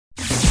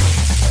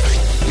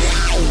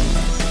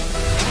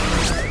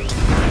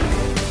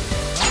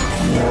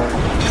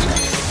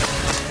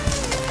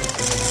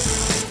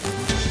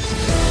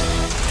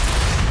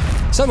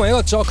身為一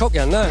個作曲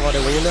人咧，我哋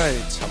永遠都係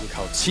尋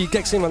求刺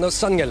激先揾到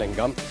新嘅靈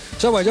感。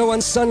所以為咗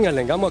揾新嘅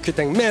靈感，我決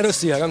定咩都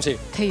試下今次。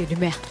譬如啲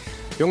咩啊？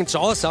用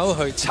左手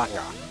去刷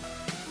牙。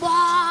哇！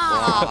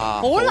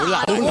好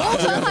難，我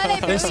想睇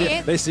你表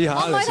演。你試下。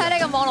可唔可以睇你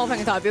個網絡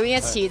平台表演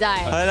一次？真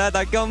係。係啦，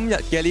但係今日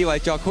嘅呢位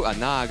作曲人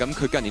啦，咁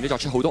佢近年都作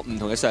出好多唔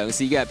同嘅嘗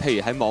試嘅，譬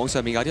如喺網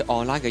上面搞啲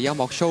online 嘅音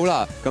樂 show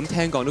啦，咁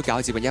聽講都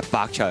搞接近100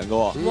場嘅。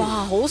哇，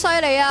好犀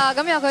利啊！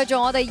咁有佢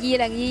做我哋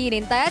2022年第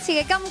一次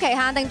嘅今期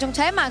限定，仲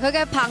請埋佢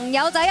嘅朋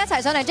友仔一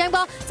齊上嚟 jam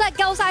歌，真係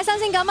夠晒新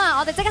鮮感啊！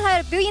我哋即刻睇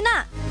佢表演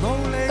啦！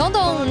講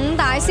到伍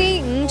大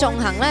師伍仲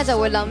衡咧，就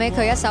會諗起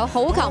佢一手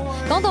好琴；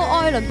講到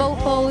愛倫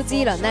布志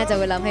綸咧，就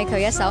會諗起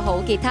佢一手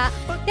好吉他。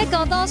一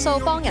個多數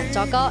幫人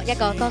作歌，一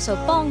個多數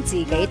幫自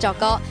己作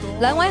歌。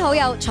兩位好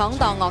友闖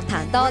蕩樂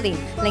壇多年，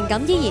靈感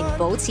依然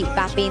保持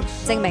百變，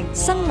證明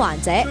生還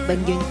者永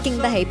遠經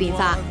得起變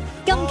化。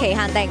今期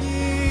限定。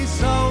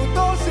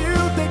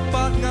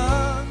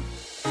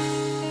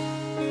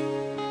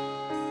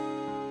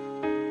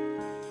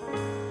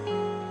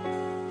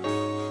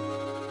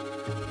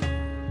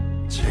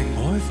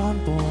翻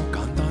播簡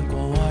單過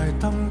壞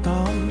燈膽，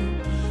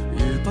如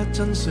不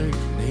珍惜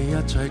你一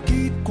切，結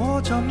果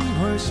怎去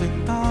承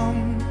擔？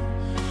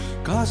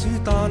假使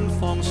單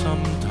方心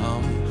淡，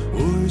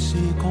會是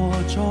個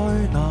災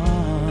難。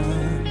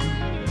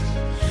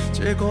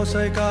這個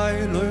世界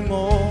裏我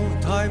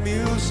太渺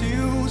小，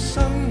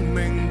生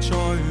命在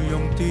用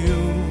掉，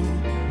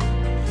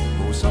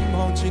無心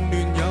看纏亂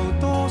有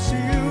多少？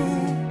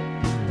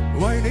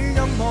為你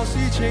任何事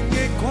情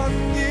亦困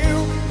擾，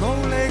努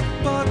力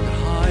不懈，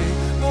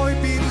愛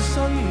變身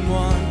幻，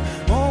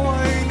我為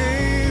你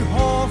何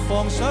妨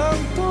上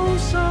刀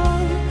山？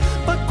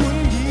不管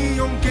已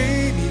用幾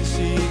年時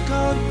間，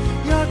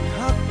一刻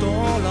躲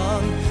懶，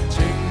情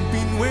便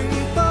永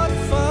不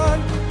返，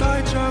帶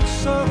着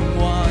傷患，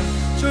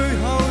最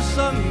後生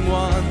還，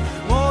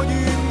我願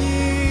意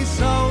受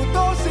多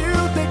少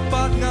的白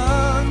眼，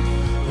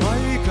為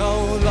求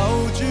留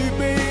住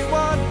臂彎，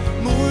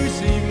每時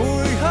每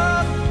刻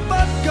不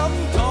敢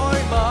怠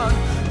慢，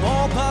我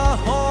怕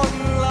看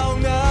流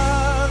眼，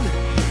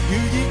如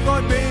熱愛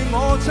被我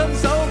親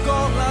手割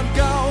爛，較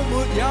沒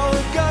有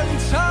更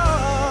慘，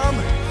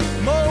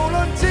無論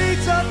資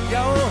質有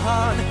限，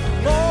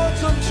我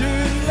盡全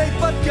力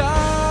不減，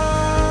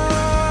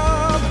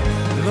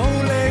努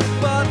力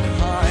不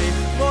懈，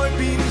愛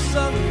變生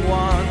還，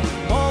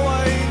我為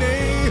你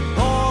何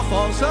妨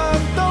上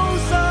刀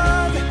山，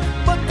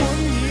不管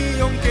已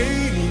用幾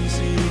年時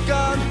間，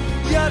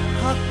一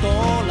刻躲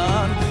懶，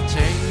情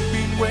便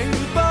永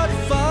不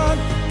返，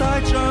帶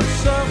着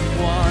傷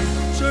患，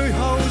最後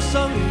生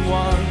還，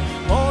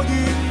我願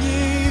意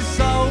受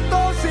多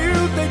少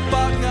的白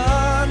眼，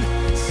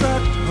失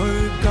去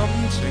感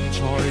情財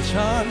產，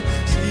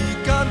時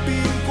間便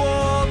過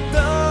得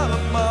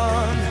慢，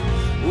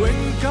永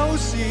久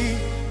是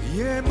夜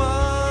晚。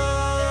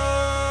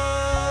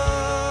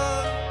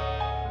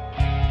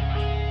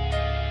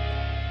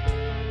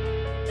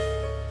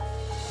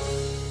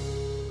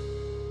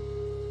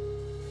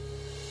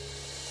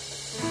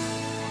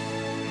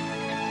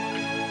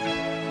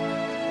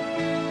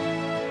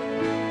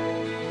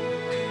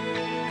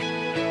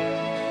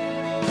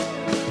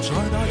在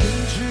那遠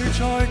處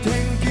再聽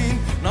見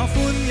那歡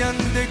欣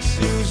的笑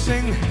聲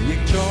仍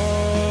在，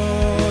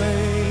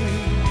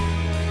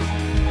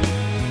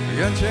讓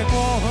這過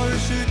去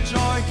說再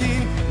見，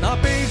那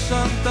悲傷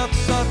得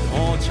失何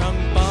曾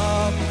白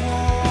過？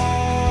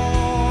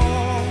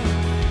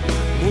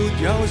沒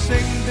有星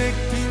的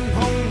天空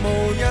無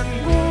人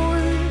愛，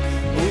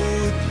沒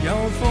有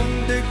風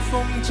的風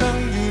箏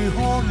如何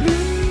戀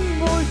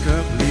愛？卻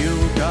了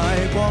解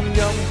光陰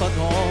不可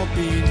變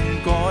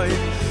改，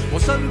和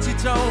新節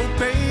奏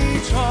比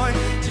賽，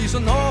自信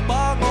可把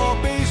我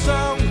悲傷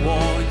和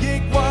抑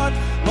鬱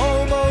無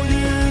餘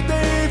地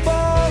放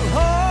開，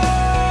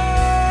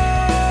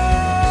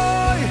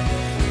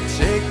直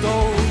到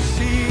鮮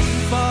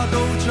花都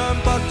將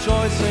不再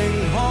盛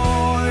開，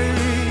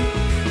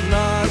難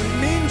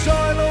免在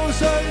路上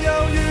又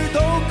遇到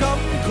感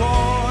慨，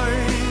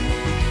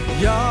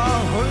也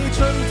許春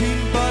天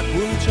不會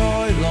再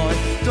來，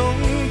冬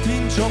天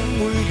總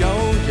會有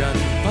人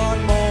盼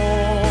望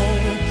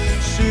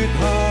雪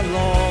下來，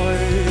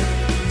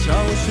就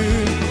算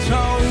秋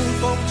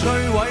風摧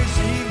毀使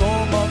我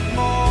默哀，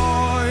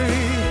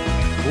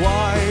懷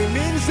緬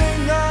盛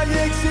夏亦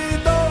是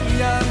動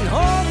人可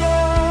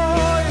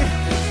愛，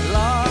冷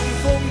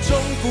風中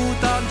孤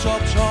單作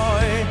賽，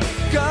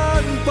跟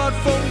北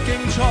風競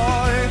賽，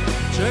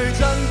最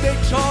真的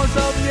初心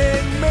仍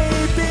未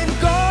變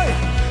改，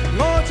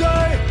我最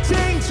清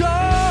楚。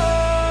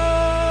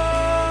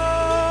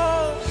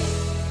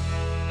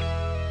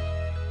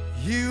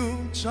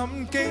怎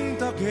經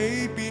得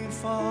起變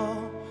化？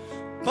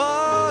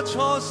把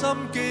初心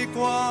記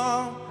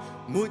掛，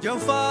沒有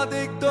花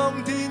的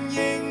冬天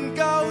仍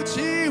舊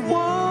似畫，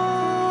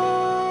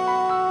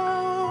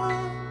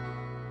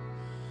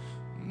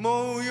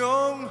無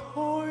用害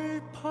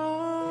怕。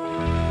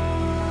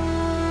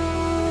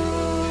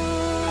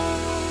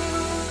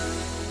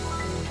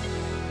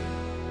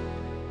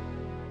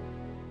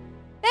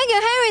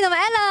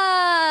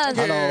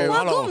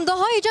估唔到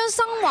可以將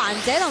生還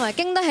者同埋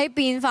經得起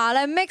變化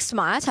咧 mix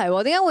埋一齊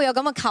喎，點解會有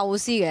咁嘅構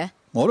思嘅？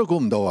我都估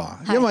唔到啊！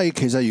因為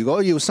其實如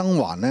果要生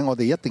還咧，我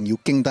哋一定要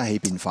經得起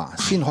變化，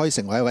先可以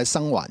成為一位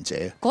生還者。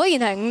果然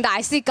係伍大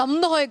師，咁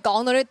都可以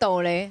講到啲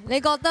道理。你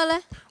覺得咧？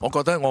我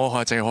覺得我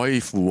係淨係可以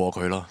附和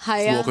佢咯，附和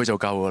佢就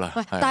夠噶啦。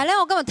但係咧，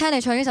我今日聽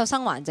你唱呢首《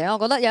生還者》，我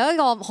覺得有一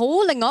個好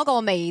另外一個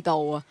味道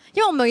啊！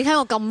因為我未聽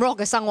過咁 rock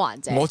嘅《生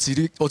還者》。我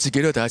自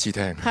己都係第一次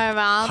聽。係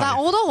嘛？但係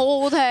我覺得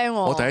好好聽喎。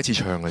我第一次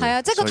唱嘅。係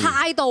啊，即係個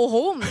態度好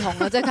唔同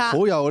啊！即刻。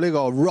好有呢個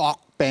rock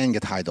band 嘅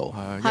態度。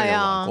係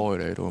啊。歌佢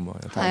哋喺度啊嘛。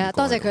係啊，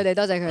多謝佢哋，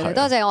多謝佢哋，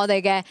多謝我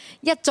哋嘅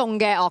一眾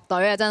嘅樂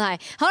隊啊！真係。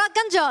好啦，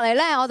跟住落嚟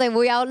咧，我哋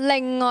會有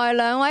另外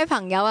兩位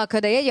朋友啊，佢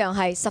哋一樣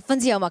係十分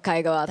之有默契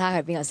㗎喎，睇下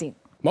係邊個先。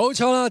冇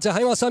錯啦，就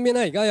喺我身邊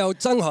咧，而家有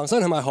曾航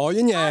生同埋何婉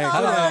盈。你好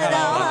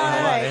啊！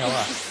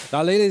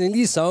嗱，你哋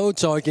呢首《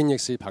再見亦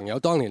是朋友》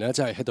當年咧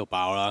真係喺度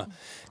爆啦。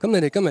咁你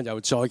哋今日又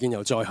再見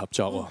又再合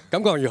作喎，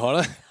感覺如何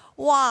咧？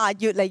哇！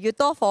越嚟越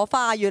多火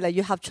花，越嚟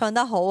越合唱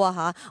得好啊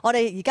嚇！我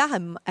哋而家係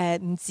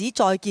唔止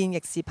再見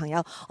亦是朋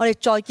友，我哋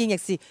再見亦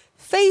是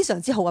非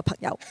常之好嘅朋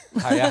友。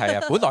係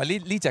啊！本來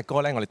呢隻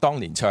歌咧，我哋當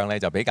年唱咧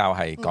就比較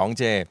係講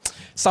即係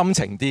心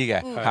情啲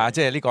嘅嚇，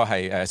即係呢個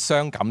係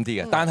傷感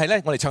啲嘅。但係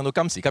咧，我哋唱到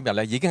今時今日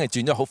咧，已經係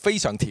轉咗好非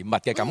常甜蜜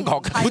嘅感覺。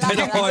好睇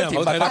得開，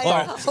好睇得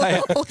開，係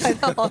啊，好睇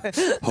得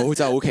開。好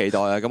就好期待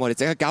啊！咁我哋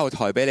即刻交個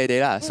台俾你哋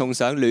啦，送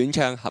上戀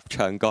唱合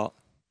唱歌。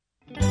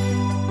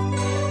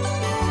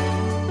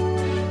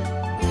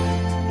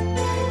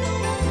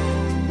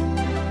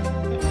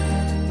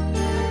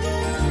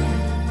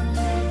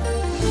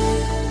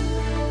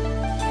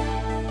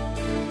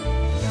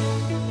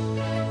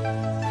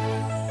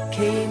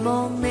期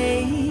望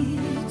你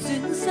轉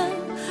身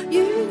與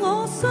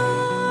我相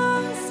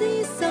廝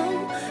守，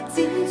輾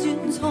轉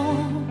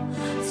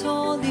錯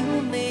了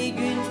未願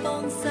放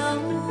手，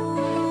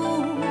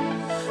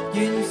緣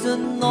盡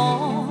我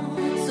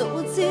早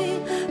知，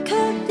卻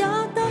也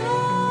等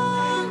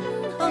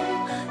候，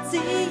只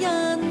因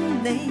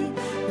你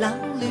冷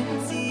暖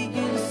自願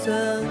嘗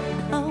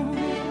透，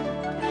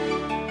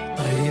對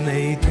你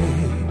的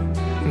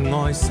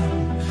愛心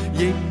亦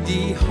已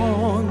看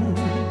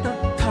得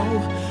透。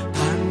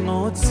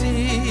我知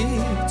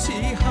此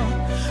刻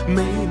未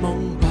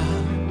明白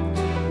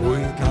會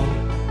夠，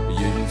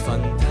緣分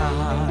太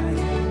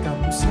感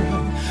傷，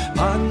盼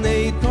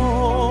你多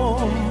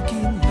見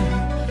諒，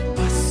不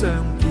相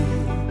見，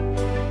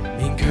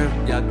免卻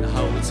日後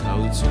惆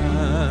悵。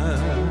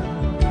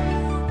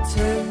長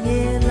夜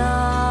冷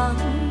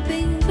冰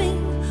冰，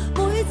每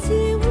次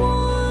溫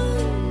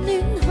暖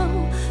後，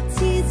痴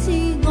痴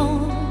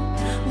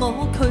我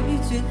拒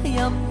絕任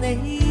你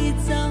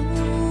走。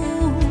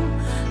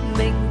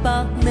明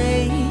白你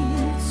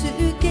處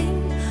境，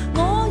我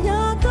也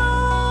得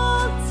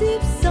接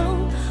受，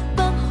不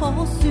可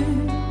說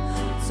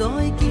再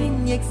見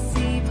亦是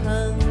朋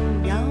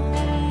友。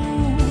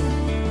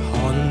看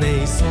你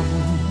心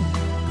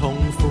痛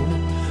苦，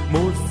沒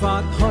法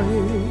去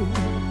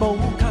補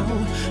救，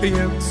若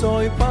再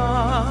不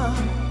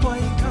歸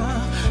家，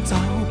找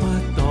不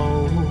到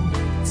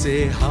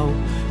藉口，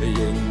凝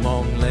望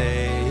你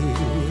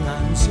眼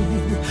睛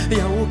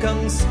有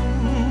更深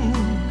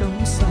感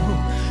受。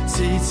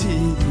次次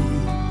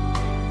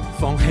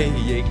放棄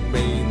亦未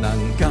能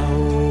夠，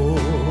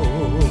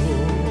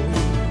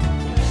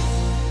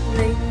寧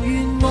願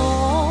我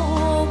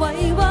委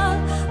屈，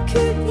決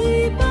意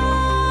不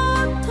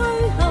退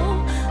後。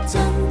真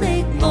的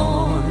愛，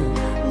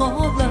我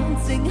倆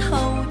靜候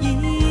已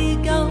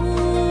久，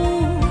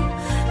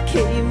期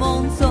望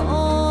再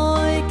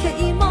期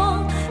望，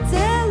這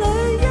裏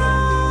一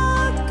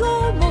個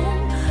夢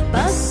不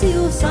消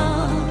散，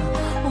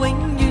永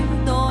遠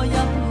墮入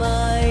迷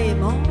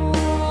惘。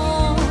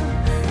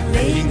你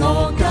我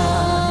皆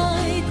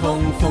痛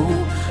苦，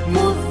沒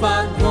法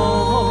愛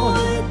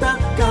得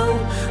夠，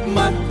蜜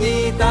意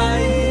低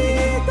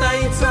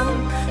斟，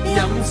飲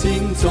千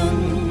樽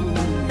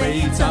美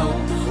酒，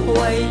唯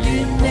願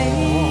你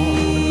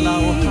留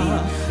下，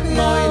愛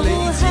你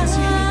千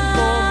個晚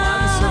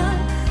上，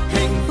輕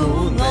撫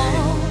我，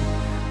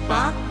百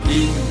遍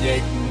亦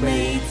未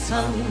曾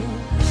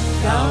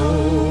夠。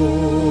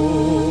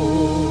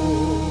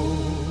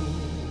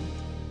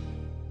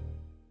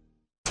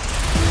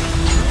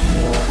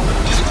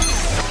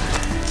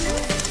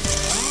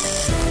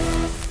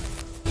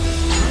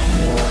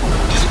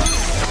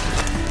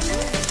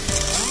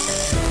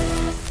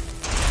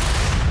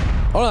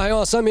好啦，喺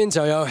我身邊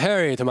就有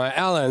Harry 同埋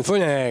Alan， 歡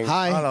迎。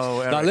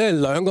Hi，Hello。嗱，你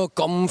哋兩個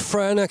咁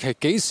friend 咧，其實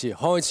幾時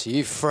開始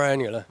friend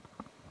嘅咧？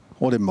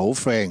我哋唔係好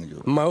friend 嘅啫。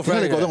唔係好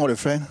friend。你覺得我哋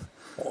friend？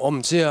我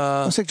唔知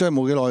啊。我識咗佢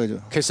冇幾耐嘅啫。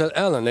其實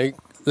Alan，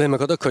你係咪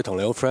覺得佢同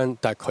你好 friend，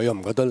但係佢又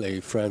唔覺得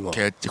你 friend 喎？其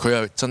實佢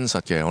係真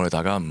實嘅，我哋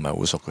大家唔係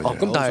好熟嘅啫。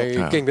咁但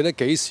係記唔記得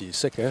幾時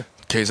識嘅？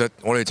其實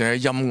我哋淨喺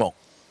音樂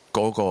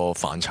嗰個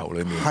範疇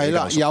裏面。係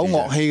啦，有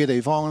樂器嘅地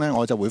方咧，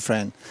我就會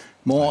friend。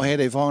冇樂器嘅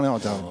地方咧，我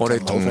哋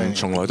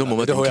從來都冇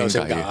乜點傾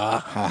偈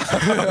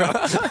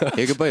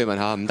嘅。咁不如問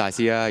下伍大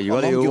師啊，如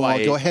果你要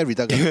為叫 Harry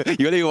得嘅，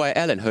如果你要為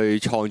Alan 去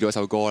創作一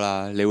首歌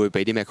啦，你會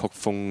俾啲咩曲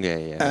風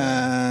嘅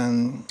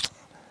嘢？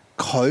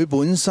佢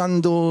本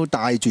身都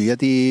帶住一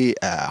啲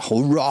好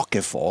rock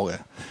嘅火嘅，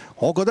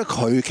我覺得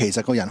佢其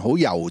實個人好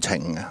柔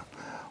情嘅，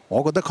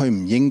我覺得佢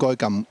唔應該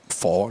咁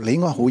火，你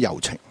應該好柔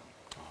情。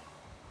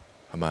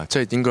係嘛？即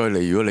係應該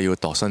如果你要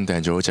度身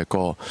訂做一隻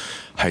歌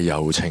係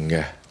柔情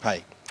嘅，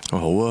係。好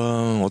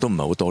啊，我都唔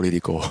係好多呢啲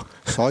歌，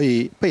所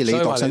以不如你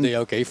度身。你哋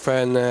有幾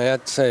friend 咧？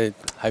即係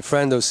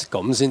friend 到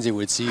咁先至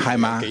會知係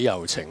嘛？幾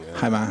柔情嘅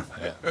係嘛？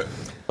係啊！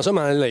我想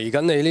問你嚟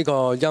緊你呢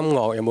個音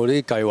樂有冇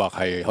啲計劃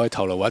係可以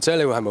透露，或者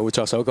你係咪會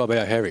作首歌俾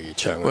阿 Harry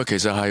唱？喂，其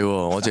實係，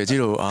我淨係知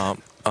道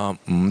阿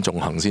伍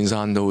仲衡先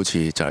生都好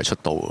似就係出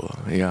道喎，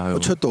而家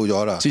出道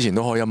咗啦。之前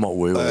都開音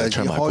樂會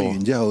唱埋歌。開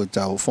完之後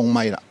就封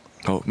咪啦。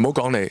好，唔好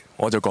講你，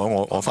我就講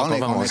我翻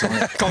返我先。唔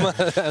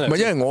係，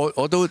因為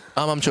我都啱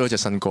啱出咗隻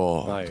新歌，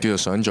叫做《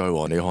想再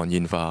和你看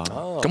煙花》。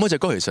咁嗰隻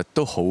歌其實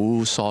都好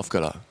soft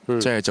㗎啦，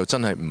即係就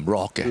真係唔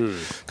rock 嘅。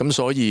咁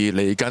所以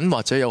嚟緊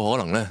或者有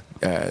可能咧，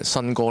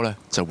新歌咧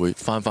就會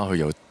翻去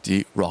有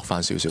啲 rock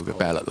翻少少嘅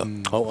ballad 啦。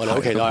好，我哋好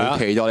期待啊！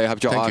期待你合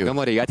作啊！咁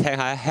我哋而家聽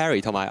下 Harry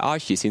同埋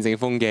Archie 冼靖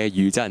峰嘅《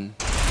餘震》。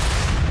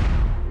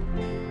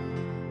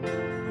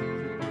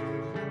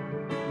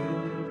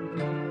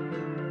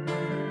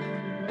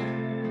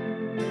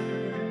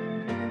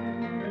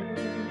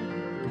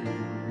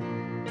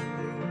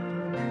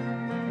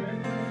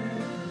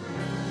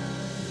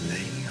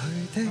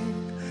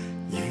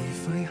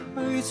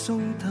中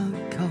得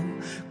夠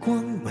光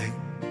榮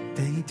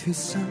地脫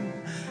身，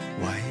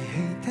遺棄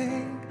的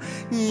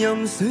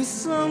任水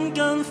心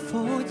跟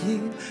火焰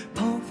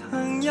撲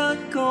向一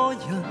個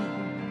人，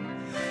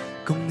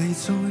共你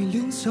再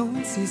戀總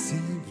只是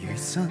餘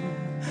震，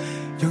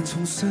讓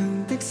從上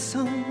的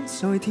心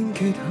再添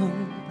缺陷，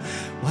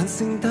還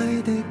剩低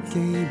的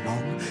寄望，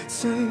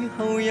最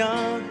後也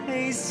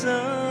犧牲。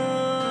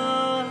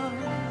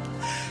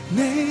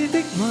你的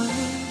吻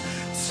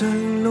像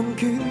龍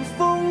捲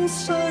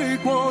風吹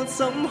過，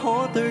怎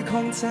可對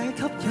抗這吸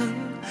引？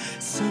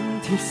身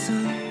貼身，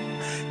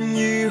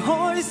如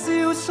海嘯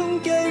衝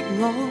擊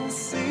我，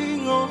使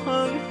我向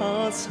下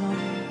沉。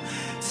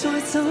再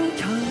走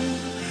近，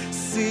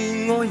是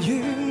我完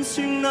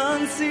全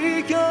難自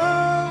禁。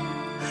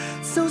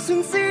就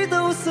算知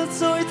道實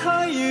在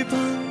太愚笨，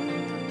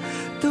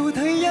到底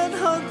一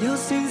刻也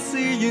算是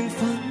緣分。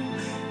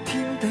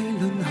天地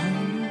輪行，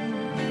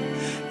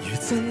如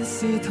真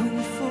是痛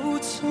苦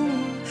中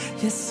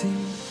一絲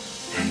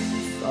興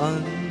奮，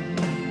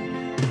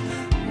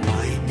懷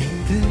念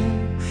的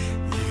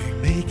如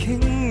未傾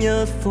一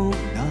幅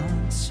那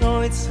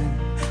災情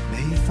未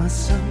發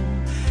生，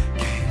期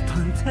盼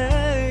的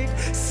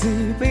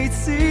是彼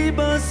此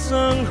不傷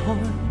害，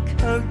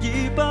卻已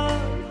不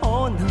可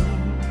能。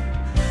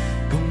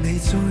共你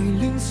再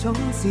戀總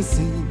只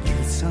是餘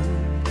震，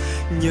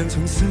讓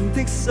從上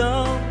的手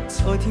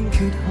再添缺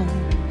陷，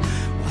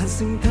還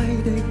剩低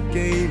的寄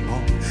望，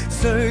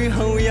最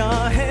後也犧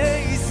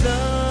牲。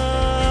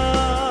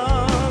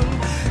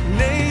你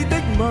的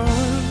吻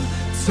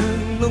像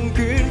龍捲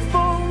風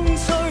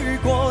吹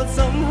過，怎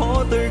可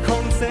對抗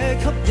這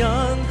吸引？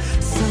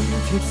身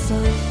貼身，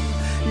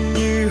如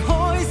海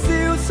嘯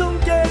衝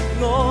擊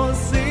我，使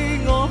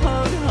我向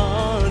下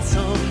沉。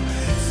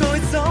再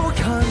走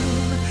近，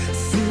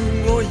是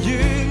我完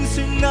全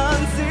難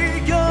自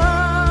禁。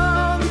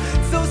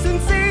就算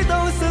知道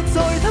實在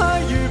太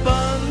愚笨，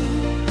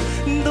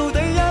到底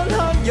一刻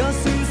也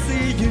算是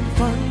緣分，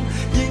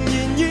仍然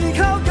願靠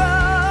近。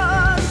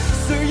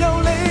誰有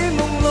你朦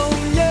朧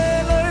夜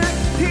裏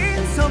天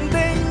尋定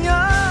眼？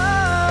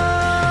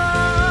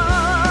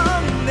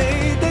你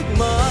的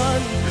吻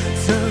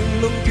像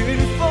龍捲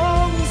風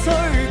吹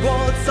過，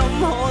怎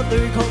可對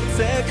抗這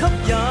吸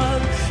引？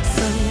身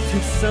貼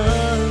身，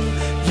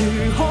如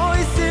海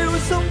嘯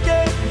衝擊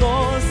我，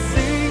使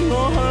我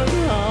向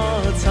下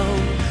沉。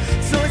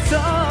再走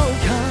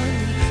近，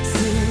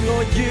我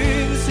完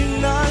全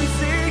難自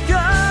禁，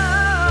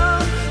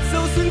就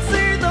算知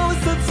道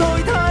實在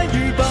太愚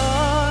笨，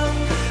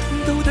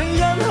到底一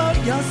刻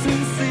也算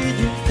是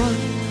緣分。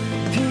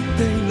天地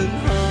輪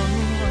行，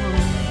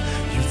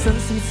如真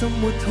是浸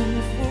沒痛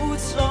苦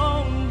中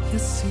一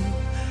絲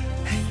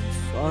興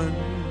奮，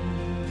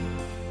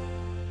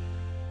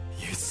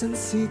如真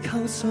是靠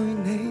在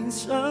你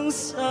掌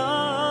心，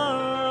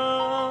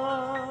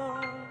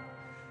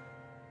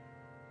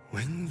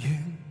永遠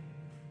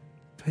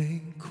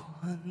被困。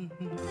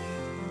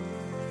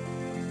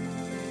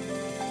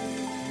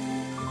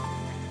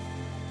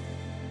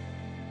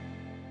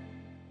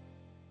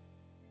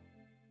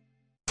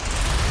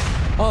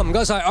好，唔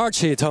該晒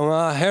Archie 同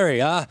阿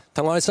Harry 啊，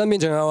同我哋身邊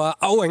仲有阿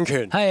歐永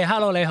權。係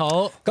 ，Hello 你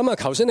好。咁啊，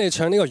頭先你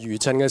唱呢個餘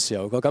震嘅時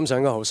候，個感想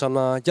應該好深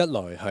啦。一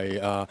來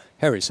係阿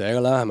Harry 寫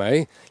㗎啦，係咪？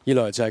二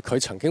來就係佢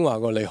曾經話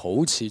過你好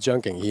似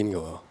張敬軒㗎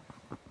喎。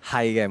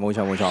係嘅，冇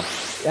錯冇錯。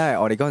因為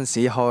我哋嗰陣時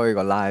開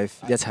個 live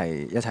一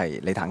齊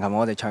嚟彈琴，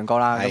我哋唱歌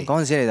啦。咁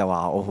嗰陣時你就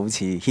話我好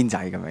似軒仔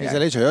咁樣。其實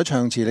你除咗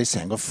唱似，你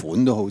成個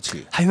款都好似。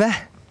係咩？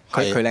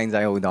佢靚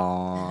仔好多。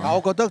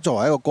我覺得作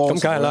為一個歌手，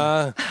咁梗係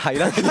啦，係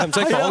啦，唔使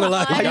講噶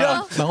啦。係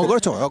啦。唔係，我覺得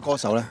作為一個歌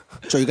手咧，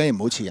最緊要唔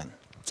好似人。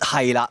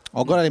係啦，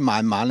我覺得你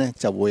慢慢咧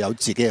就會有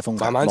自己嘅風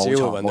格，慢慢只會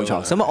揾到。冇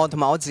錯。咁我同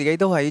埋我自己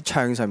都喺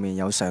唱上面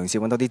有嘗試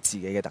揾到啲自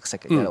己嘅特色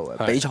嘅一路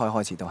嘅。比賽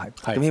開始都係。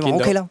咁希望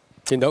OK 啦。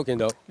見到。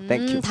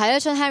睇得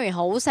出 Henry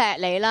好錫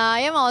你啦，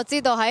因為我知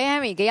道喺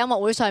Henry 嘅音樂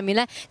會上面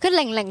咧，佢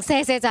零零舍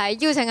舍就係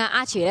邀請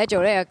阿 Archie 咧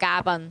做呢個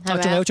嘉賓，係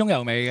咪？仲有中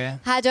柔美嘅，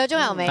係仲有中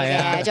柔美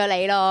嘅，仲有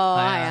你咯，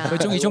係啊。佢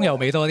中意中柔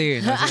美多啲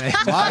嘅，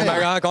唔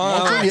係㗎，講啊，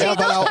我中意 L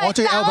不嬲，我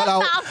中意 L 不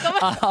嬲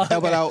，L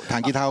不嬲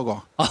彈吉他嗰個。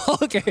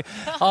OK，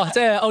 即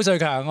係歐瑞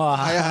強啊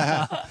嘛。係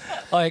啊。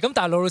咁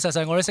但係老老實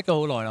實我都識咗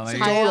好耐啦，識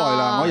咗好耐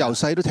啦，我由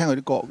細都聽佢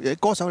啲歌，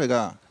歌手嚟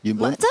㗎，原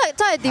本。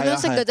真係點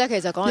樣識嘅啫？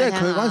其實講嚟聽下。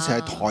因為佢嗰陣時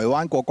係台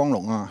灣郭光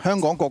龍啊，香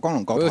港郭光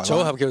龍過台灣。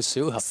組合叫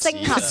小盒子。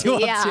星盒子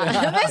啊？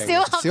咩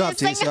小盒子？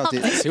小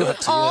盒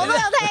子。我都有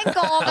聽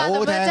過㗎。好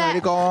好聽啊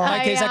啲歌。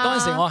其實嗰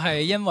陣時我係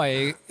因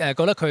為覺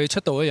得佢出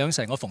道嘅樣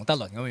成個馮德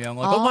倫咁樣，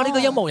我覺得哇呢個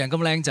音樂人咁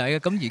靚仔嘅，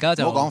咁而家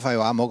就。唔好講廢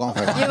話，唔好講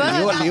廢話。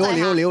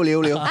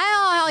料。哎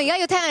我而家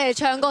要聽你哋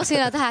唱歌先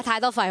啦，真係太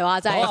多廢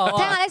話真係。聽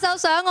下呢首《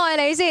想愛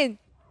你》先。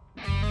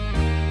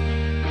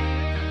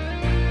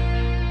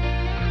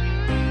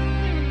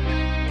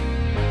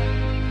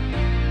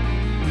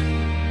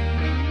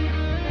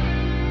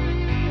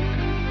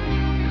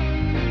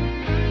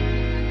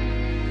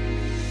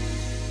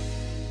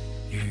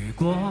如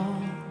果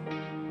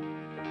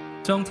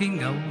當天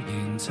偶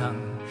然曾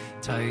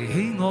提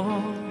起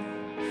我，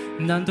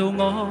難道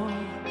我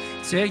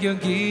這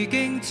樣已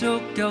經足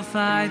夠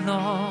快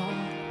樂？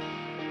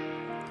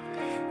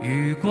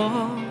如果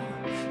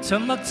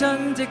沉默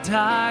真的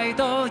太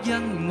多，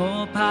因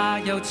我怕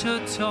又出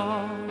錯，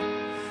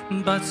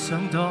不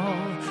想躲，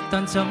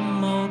但怎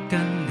麼跟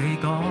你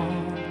講？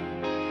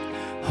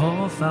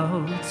可否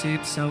接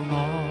受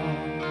我？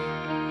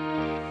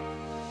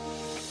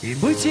而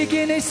每次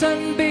見你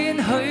身邊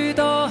許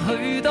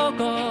多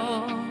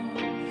個，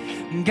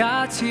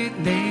假設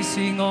你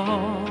是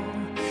我，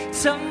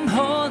怎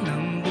可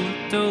能沒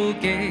妒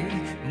忌，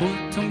沒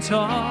痛楚？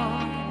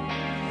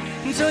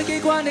再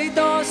記掛你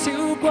多少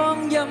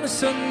光陰，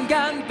瞬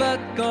間不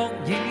覺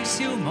已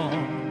消磨。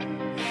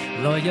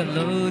來日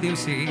老了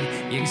時，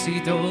仍是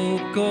獨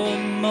個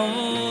夢。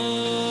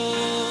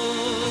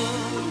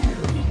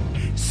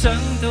想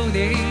到你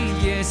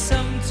夜深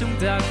中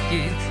突然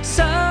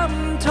心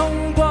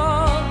痛過，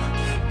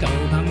舊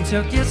憑着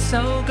一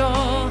首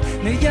歌，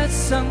你一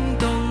生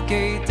都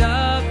記得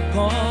我。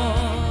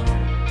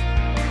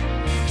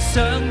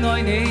想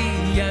愛你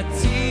日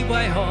子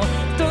為何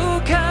都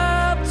給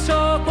錯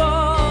過？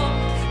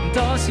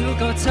多少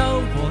個秋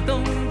和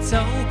冬走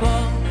過，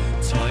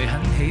才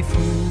很喜歡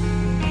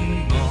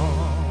我。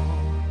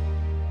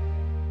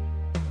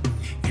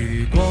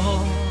如果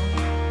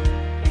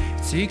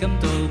只感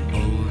到無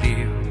聊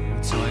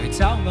才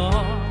找我，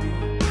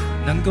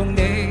能共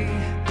你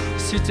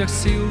說着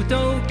笑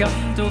都感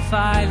到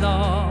快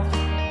樂。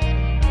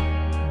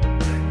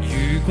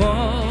如果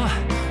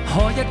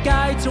可一街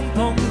中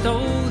碰到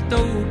都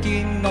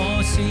見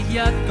我是一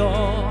個，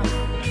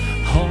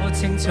可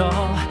清楚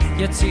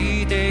日子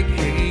的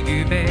喜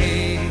與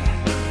悲，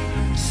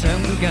想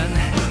跟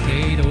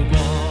你度過。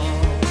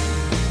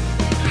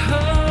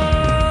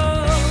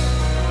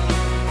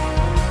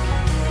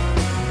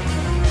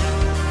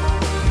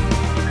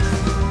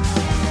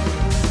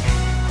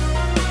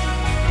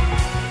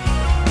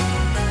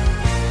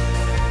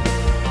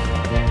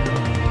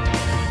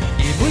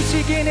而每次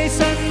見你身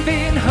邊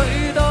許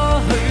多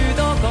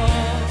個，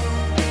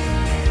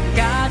假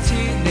設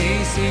你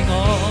是我，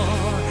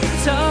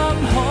怎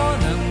可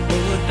能沒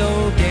妒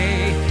忌，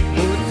沒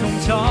痛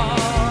楚？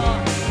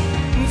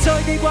再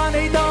記掛你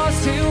多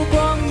少光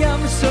陰，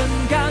瞬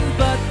間不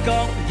覺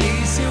已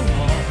消磨。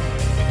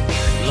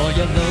來日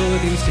老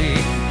了時，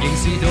仍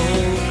是獨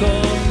個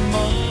夢。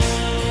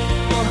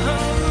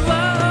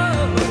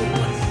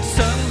想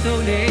到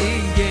你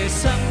夜深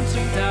中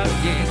突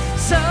然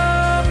心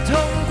痛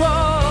過，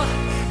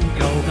舊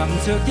憑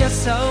着一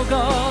首歌，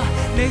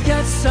你一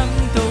生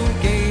都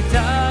記得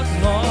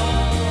我。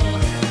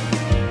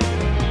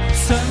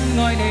想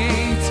愛你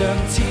像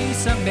此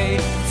生未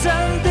真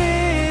的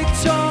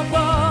錯過，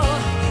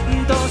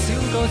多少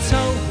個秋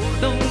和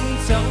冬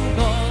走過，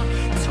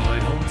才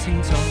好清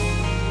楚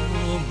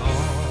我，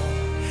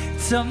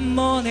怎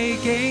麼你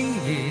竟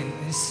然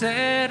捨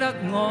得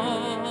我，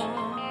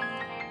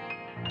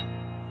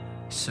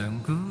常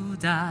孤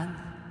單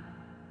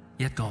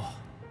一個。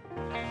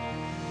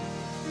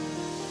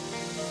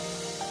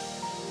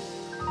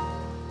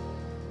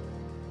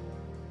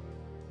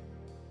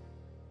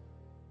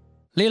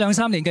呢兩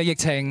三年嘅疫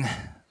情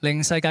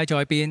令世界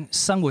在變，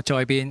生活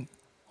在變，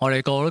我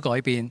哋個個都改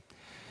變。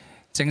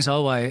正所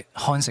謂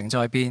漢城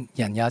在變，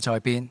人也在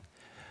變，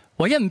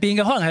唯一唔變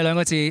嘅可能係兩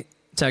個字，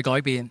就係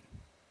改變。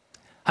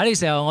喺呢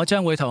時候，我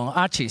將會同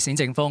Archie 冼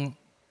靖峰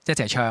一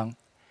齊唱《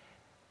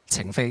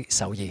情非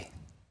首爾。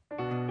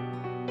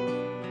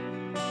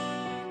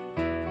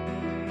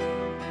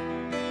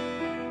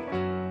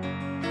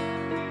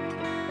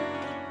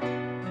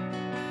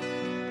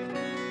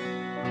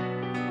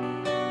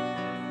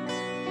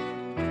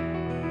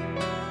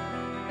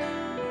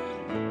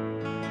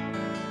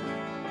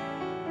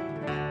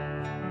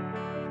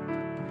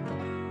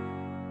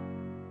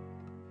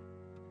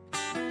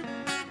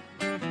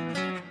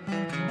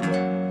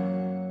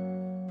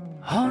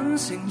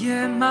成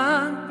夜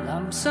晚，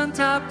南山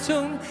塔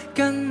中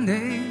跟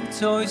你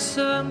再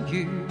相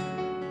遇，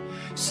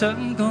想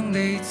講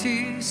你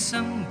知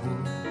生活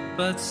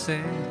不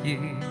寫意。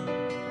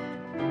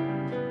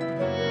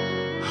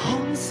看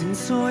城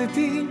在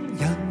變，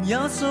人也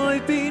在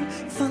變，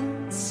分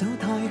手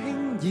太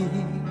輕易。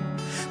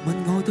問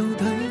我到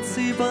底知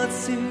不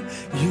知，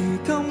如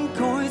今改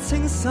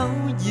稱首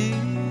爾。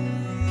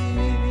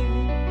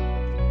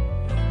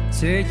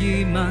這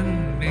疑問，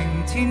明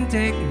天的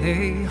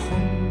你空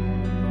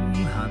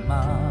閒嗎？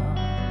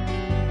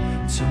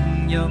仲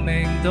有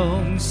明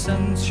洞身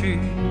處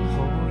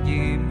可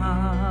以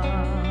嗎？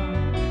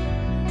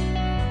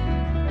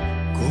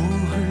過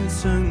去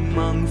像盲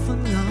婚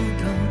咬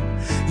舊，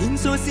現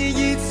在是熱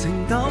情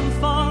淡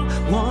化，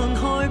還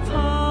害怕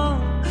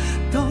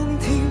當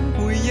天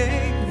回憶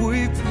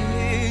會被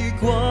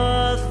刮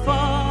花。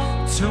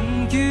終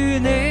於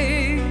你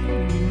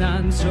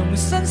難重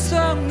新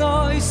相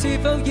愛，是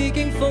否已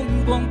經風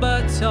光不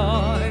再？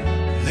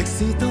歷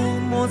史多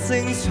麼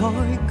精彩，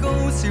高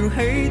潮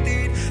起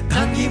跌，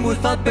但已沒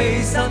法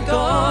被篡改。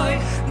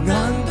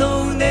難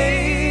道你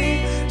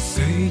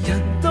誰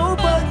人都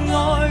不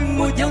愛，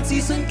沒有自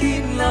信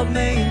建立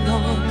未來？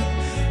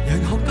人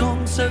海剛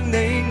將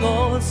你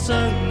我像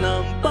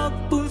南北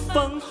般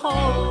分開。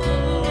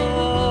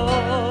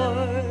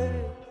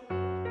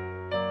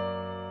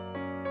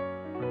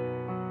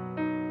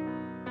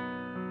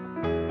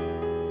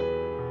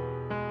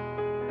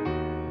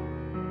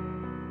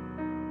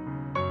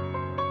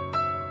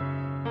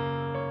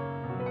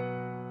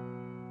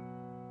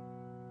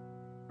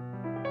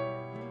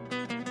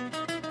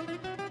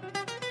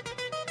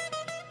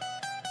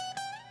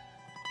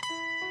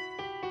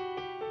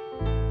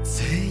這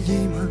疑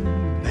問，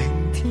明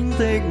天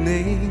的你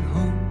空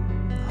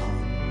閒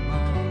嗎？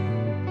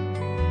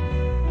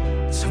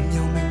仲有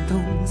明洞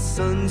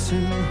身穿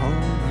可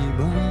以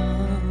嗎？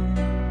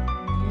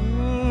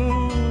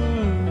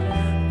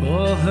過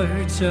去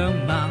像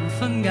盲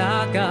婚啞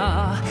嫁，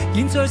現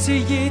在是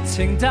熱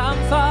情淡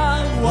化，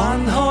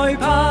還害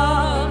怕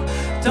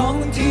當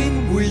天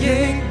回憶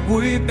會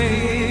被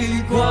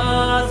刮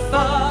花。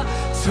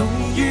終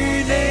於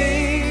你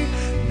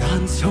難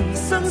重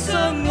新相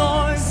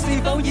愛，是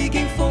否已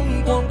經風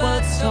光不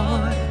再？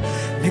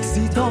歷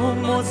史多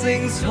麼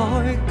精彩，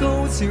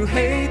高潮起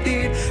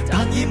跌，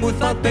但已沒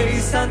法被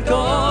篡改。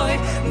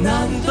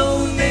難道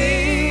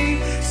你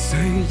誰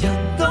人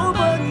都不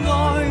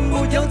愛，沒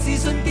有自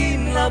信建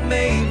立未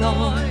來？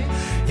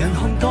人看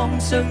剛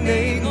將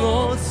你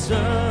我像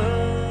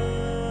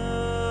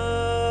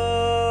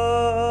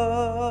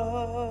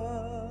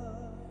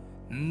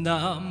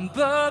南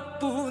北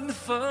般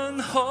分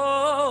開。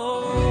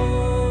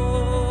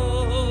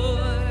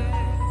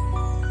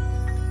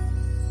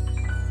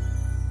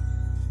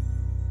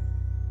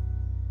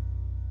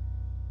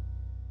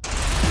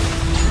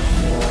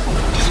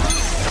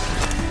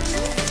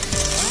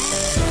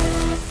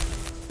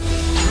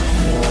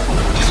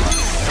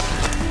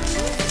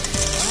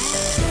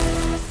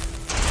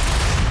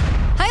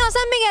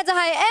就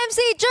係 MC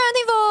張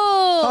天賦。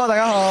Hello，大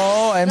家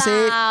好，MC。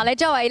嗱，你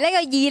作為呢個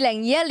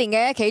2021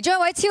年嘅其中一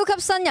位超級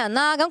新人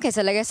啦，咁其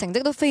實你嘅成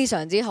績都非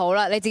常之好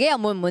啦，你自己又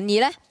滿唔滿意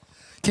呢？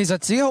其實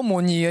自己好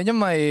滿意嘅，因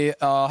為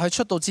喺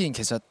出道之前，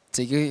其實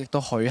自己亦都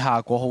許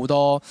下過好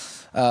多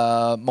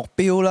目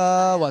標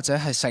啦，或者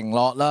係承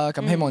諾啦。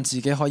咁希望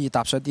自己可以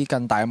踏上一啲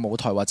更大嘅舞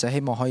台，或者希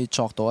望可以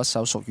作到一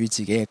首屬於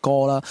自己嘅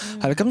歌啦。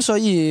係啦，咁所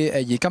以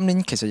而今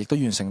年其實亦都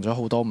完成咗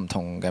好多唔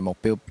同嘅目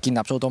標，建立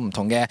咗好多唔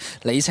同嘅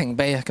里程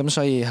碑啊。咁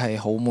所以係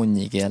好滿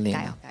意嘅一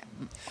年。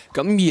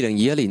咁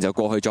2021年就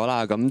過去咗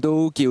啦，咁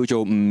都叫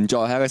做唔再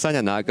係一個新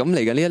人啦。咁嚟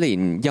緊呢一年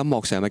音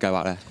樂上有咩計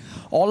劃呢？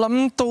我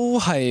諗都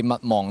係勿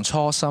忘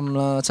初心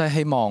啦，即係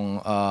希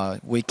望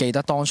會記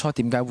得當初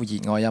點解會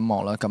熱愛音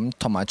樂啦，咁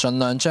同埋盡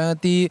量將一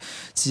啲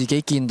自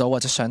己見到或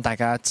者想大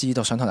家知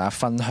道、想同大家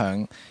分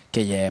享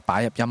嘅嘢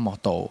擺入音樂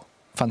度，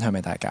分享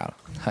俾大家啦。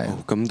係，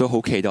咁都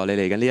好期待你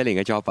嚟緊呢一年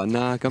嘅作品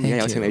啦。咁而家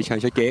有請你唱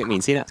出《記憶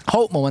棉》先啦。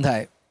好，冇問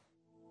題。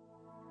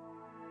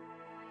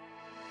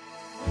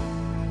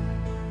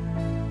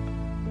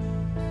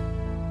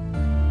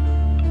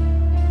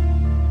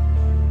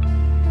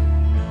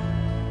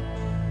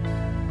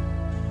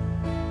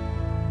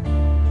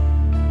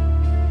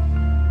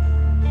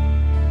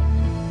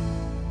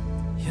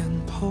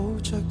抱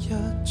着一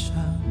張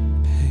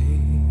被，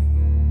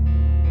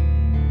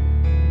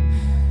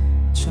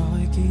在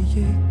記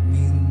憶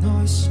棉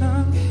內想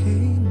起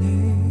你，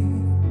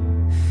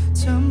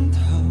枕頭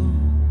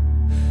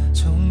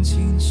從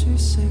前舒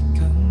適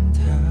感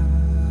太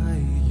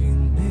完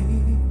美，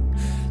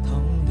躺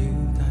了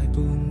大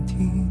半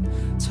天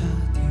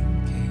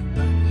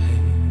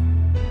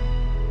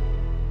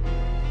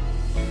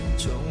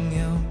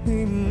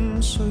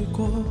碎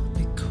過的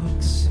曲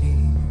線，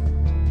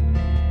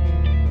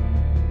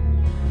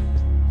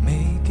未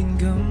見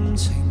感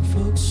情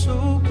復甦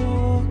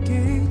過幾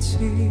次，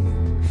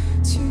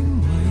纖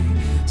維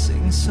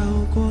承受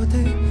過的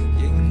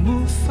仍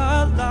沒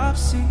法立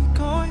時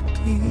改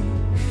變，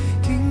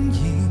竟然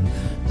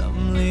淋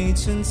漓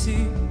盡致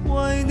為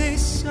你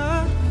失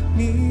眠。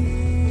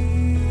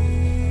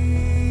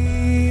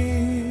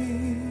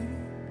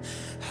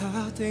下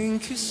定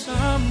決心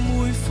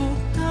回復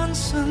單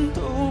身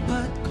都不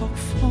覺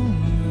荒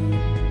涼，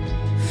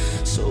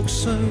熟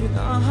睡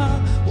那刻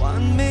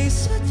還未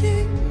失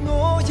憶，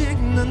我亦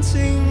能靜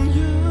養。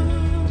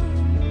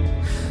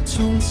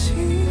從此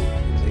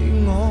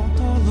你我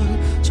多累，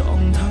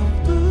床頭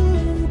都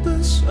不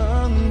想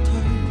退。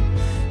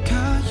假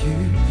如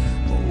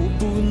無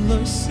伴侶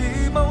是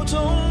某種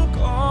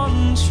乾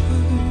脆，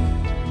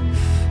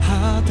下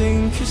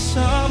定決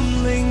心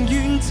寧願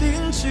輾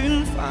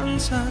轉反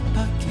側百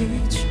幾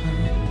場，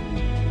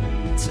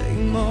寂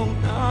寞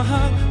那刻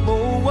無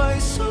謂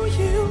騷擾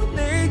你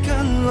近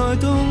來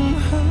動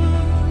向，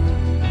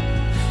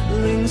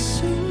鈴聲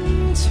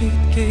切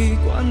記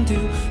關掉，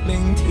明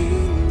天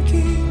見，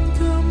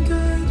尷尬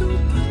都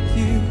不要，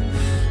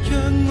讓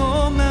我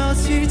貌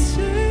似精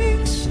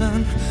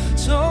神，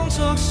裝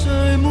作睡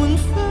滿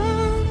分，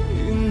願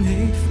你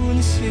歡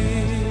笑。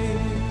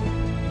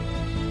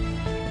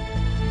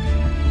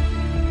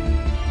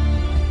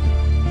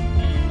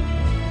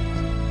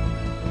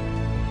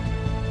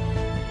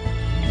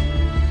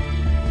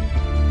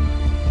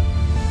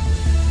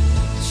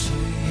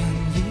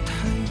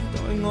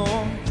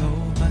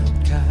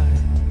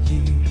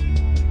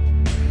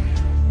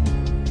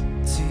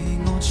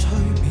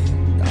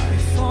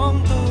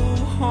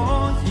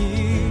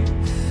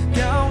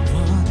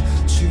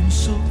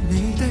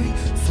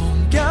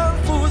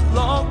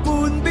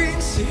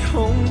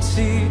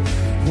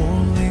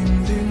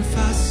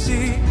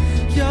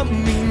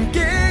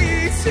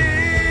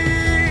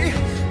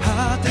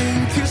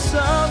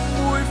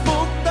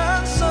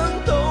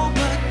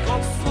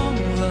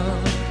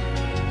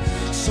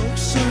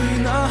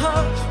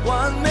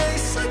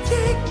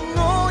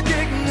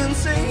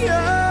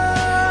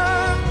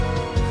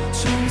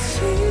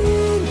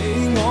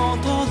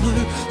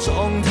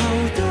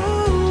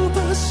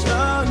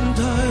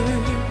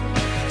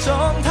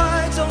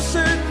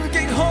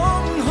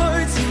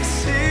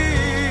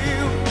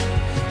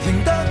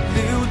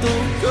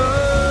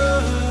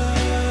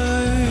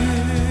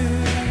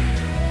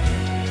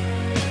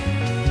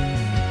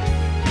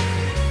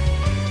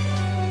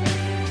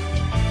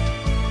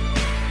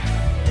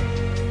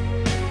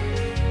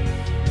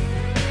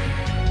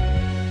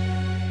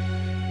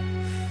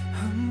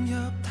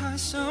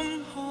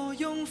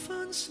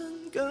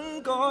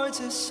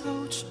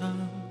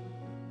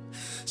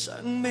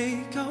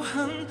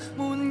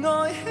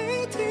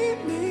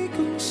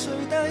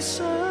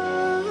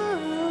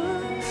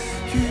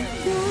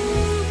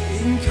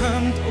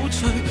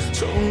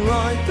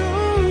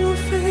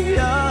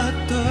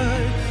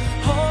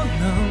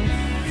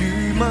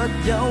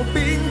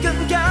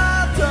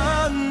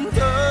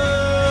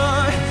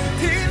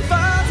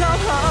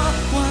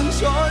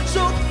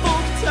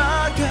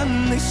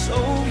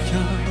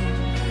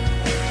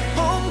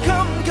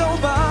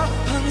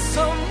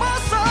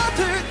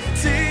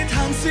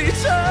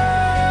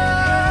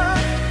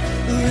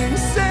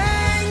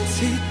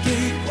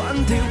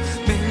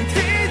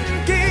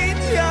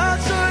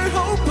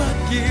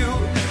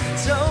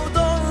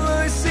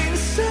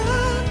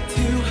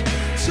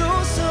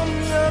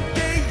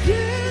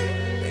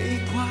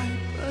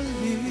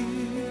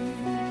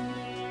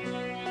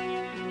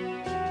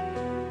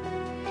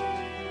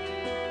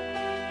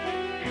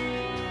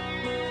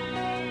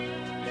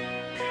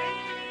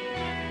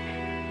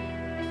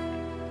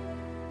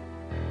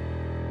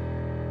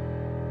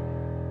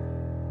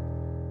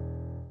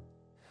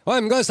喂，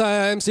唔該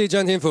晒 MC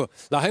張天賦。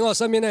嗱，喺我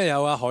身邊咧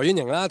有何婉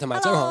盈啦，同埋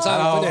曾航生。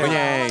歡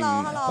迎。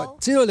Hello。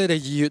知道你哋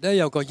2月咧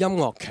有個音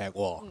樂劇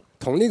喎。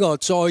同呢個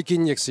再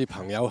見亦是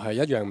朋友係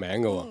一樣名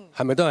嘅喎，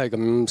係咪都係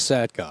咁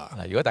sad 㗎？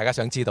嗱，如果大家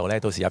想知道咧，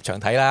到時入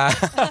場睇啦。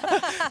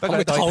不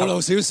過透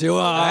露少少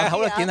啊！好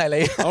啦，見係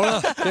你。好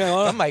啦，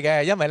咁唔係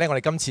嘅，因為咧我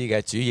哋今次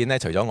嘅主演咧，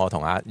除咗我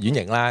同阿婉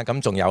盈啦，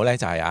咁仲有咧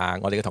就係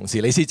我哋嘅同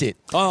事李思捷。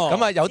哦。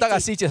咁啊，有得阿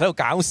思捷喺度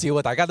搞笑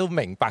啊，大家都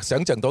明白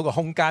想像到個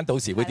空間，到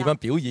時會點樣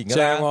表現㗎啦。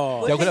正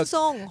喎。有佢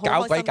度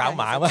搞鬼搞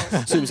馬啊嘛。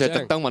算唔算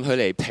特登揾佢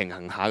嚟平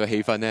衡下個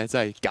氣氛咧？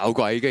真係搞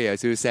鬼，跟住有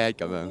少少 sad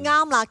咁樣。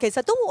啱啦，其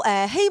實都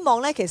希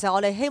望咧，其實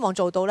我哋希望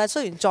做到咧，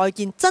雖然再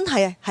見真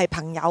係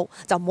朋友，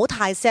就唔好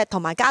太 sad，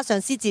 同埋加上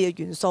思捷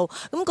嘅元素。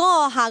咁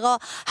嗰個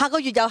下個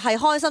月又係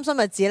開心心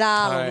日子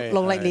啦，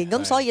農曆年。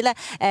咁所以咧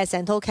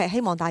成套劇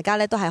希望大家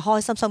咧都係開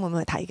開心心咁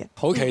去睇嘅。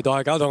好期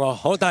待搞到我。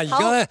好，但係而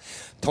家咧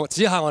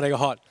指下我哋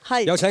嘅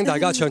渴，有請大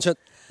家唱出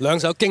2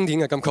首經典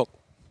嘅金曲。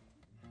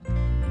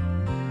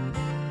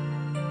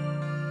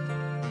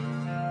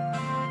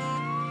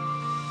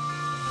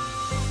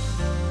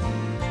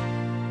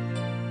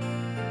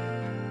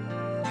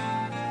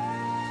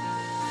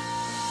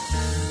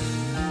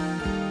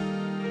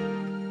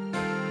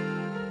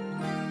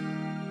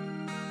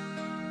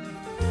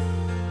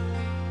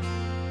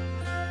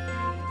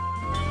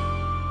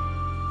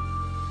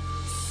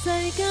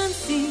間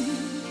是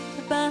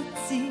不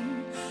知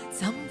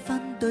怎分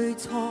對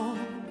錯，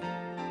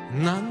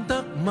難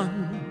得問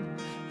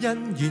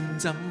因緣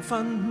怎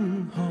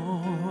分開，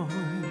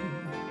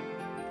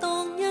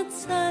當一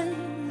切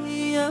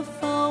若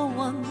浮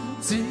雲，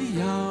只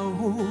有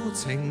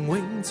情永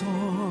在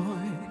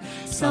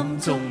心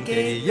中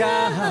記一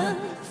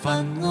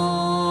份愛。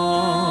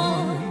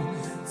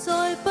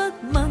再不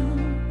問，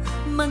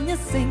問一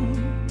聲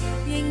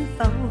應否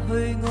去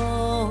愛，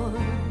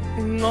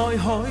愛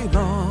海內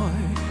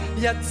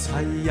一切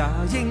也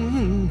應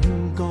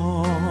該，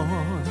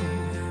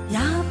也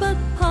不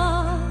怕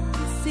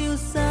消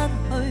失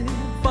去，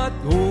不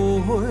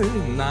會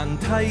難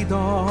替代，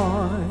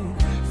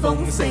風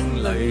聲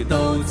裏都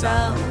找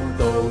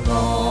到愛。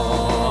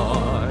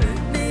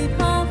未怕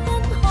分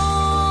開，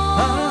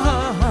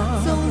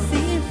縱使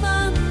分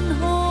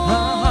開，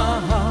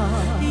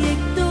亦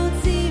都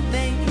知美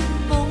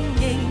夢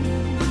仍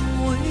會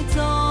在，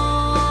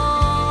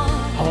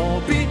何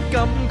必感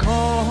慨？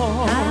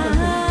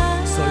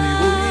誰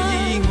會意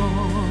外？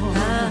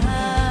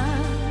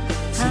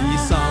此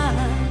心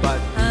不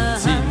變，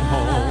千可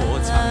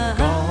曾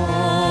改？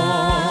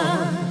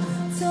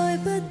再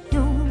不用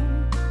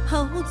口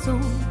中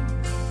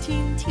天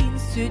天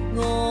說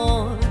愛，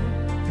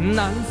難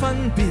分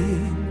辨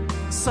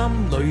心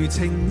裏情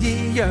意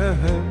若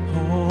何，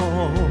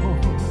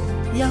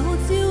有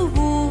朝會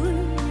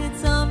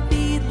暫別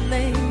離，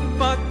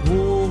不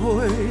會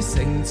成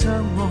障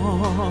礙，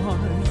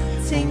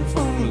清風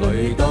裏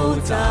都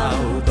找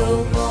到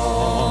愛。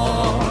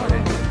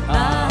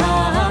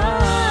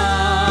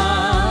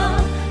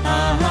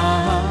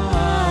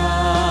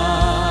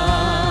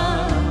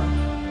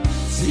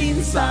千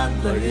山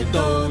裏都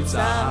找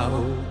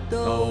到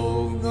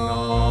愛。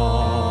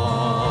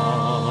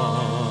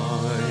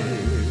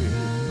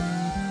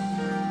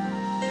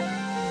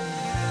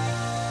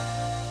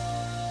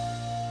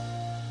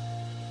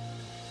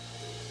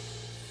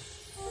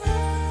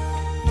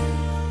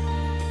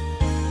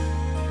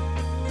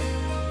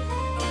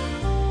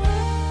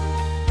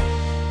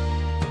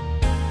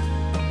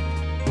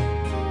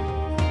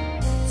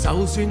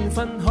就算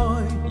分開，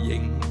仍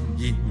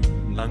然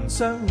能相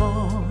愛。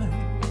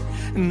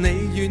你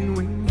願永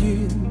遠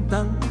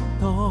等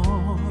待，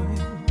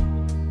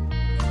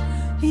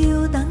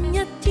要等一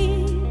天，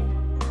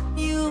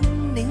要誤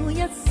了一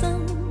生，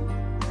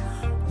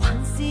還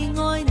是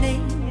愛你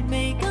未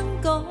更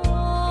改。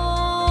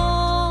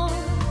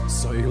誰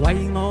為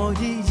我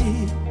依依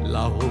流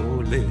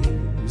離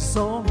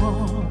所愛，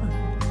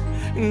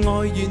愛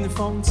願放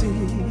置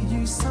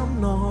於心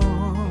內。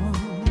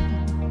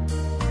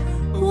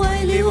為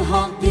了學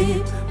業，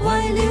為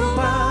了不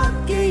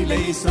羈理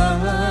想，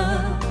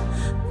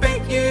迫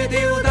於丟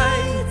低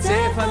這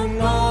份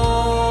愛，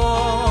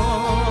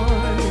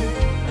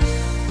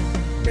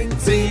明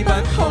知不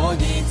可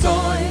以再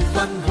分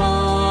開，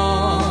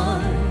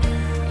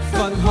分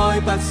開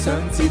不想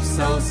接受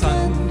新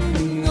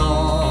愛，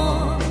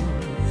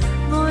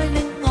愛令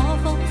我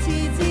放肆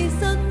置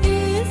身於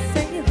死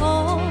海，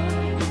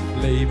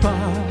離不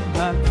開。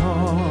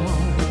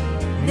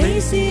你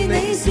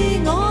是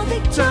我的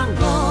將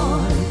來，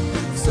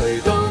誰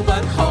都不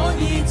可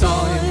以再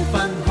分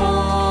開，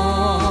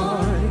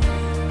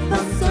不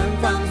想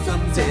擔心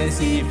這是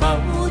否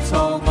錯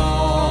愛。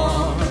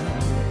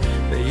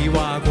你話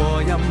過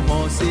任何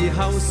時候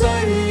需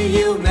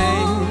要你，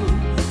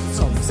重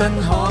新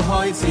可開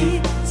始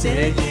這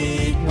熱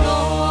愛。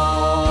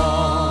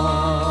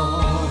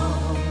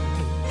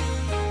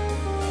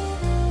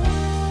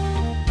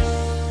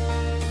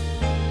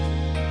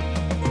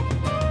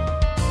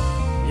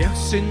若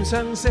算相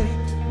識，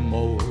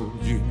無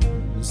緣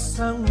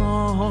相愛，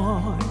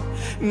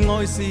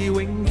愛是永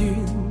遠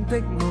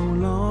的無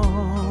奈。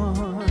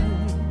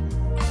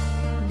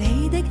你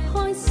的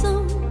開心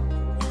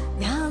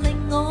也令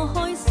我開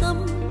心，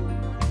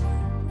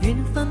緣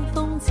分諷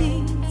刺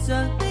着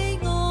悲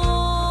哀。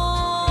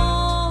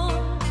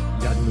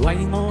人為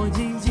我依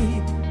依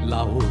流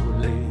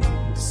離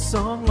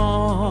所愛，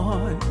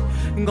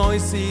愛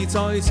是再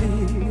次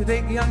的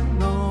恩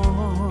愛。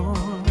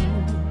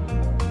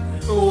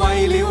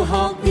為了學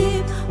業，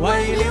為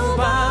了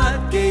不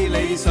羈理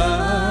想，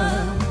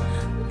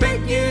迫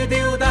於丟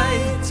低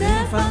這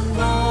份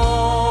愛，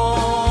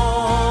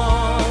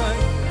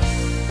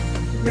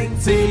明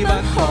知不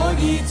可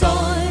以再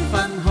分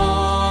開，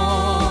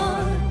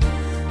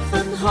分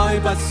開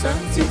不想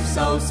接受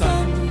新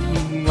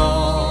愛，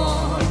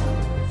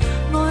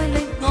愛令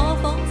我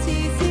仿似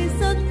置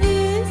身於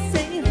死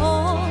海，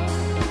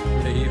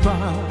離不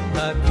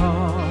開。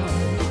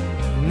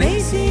你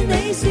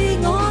是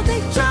我的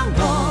將來，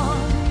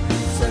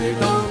誰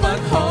都不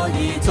可以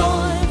再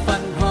分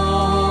開，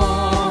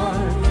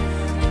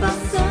不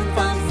想擔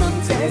心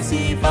這是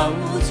否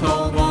錯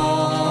愛。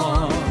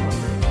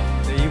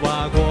你話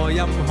過任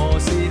何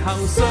時候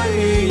需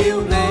要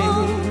你，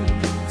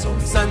重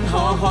新可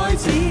開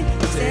始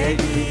這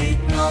熱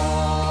愛。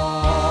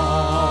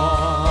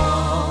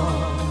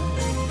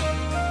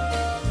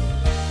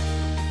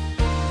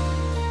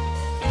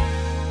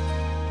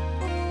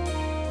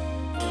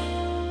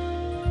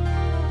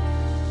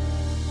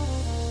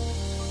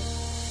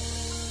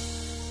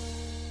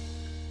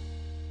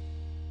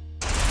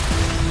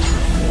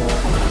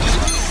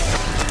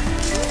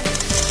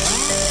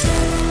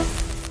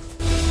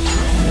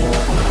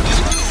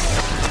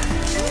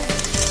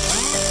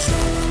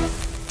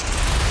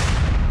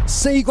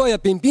4季入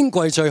邊邊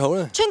季最好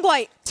咧？春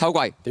季、秋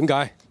季。點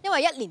解？因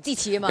為一年之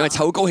始啊嘛。因為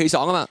秋高氣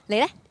爽啊嘛。你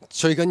咧？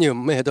最緊要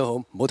咩都好，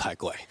唔好太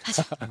貴。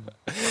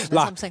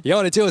嗱，而家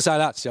我哋知道晒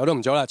啦，時候都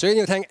唔早啦，最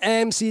緊要聽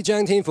MC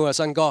張天賦嘅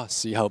新歌《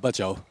時候不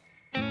早》。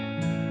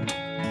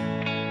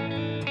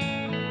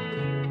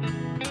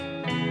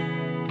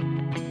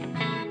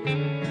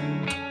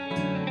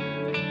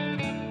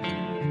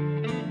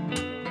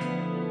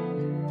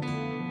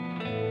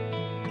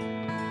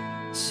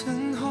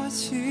新開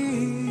始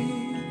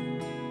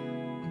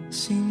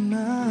是嗎？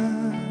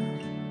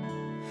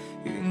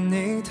願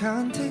你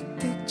忐忑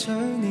的嘴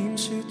臉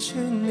說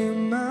穿了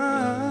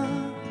嗎？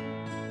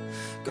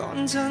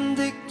講真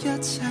的一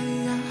切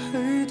也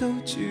許都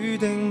注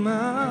定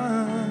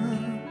嗎？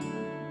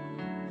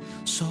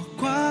傻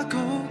瓜高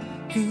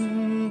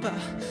興吧，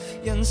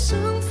人生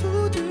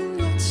苦短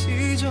我始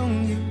終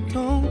要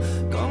懂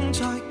講再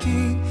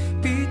見，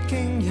畢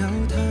竟有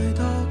太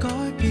多改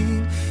變，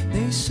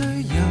你需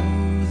有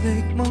力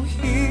冒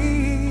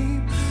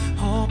險，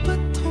何不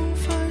痛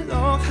快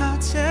落下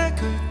這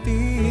句點？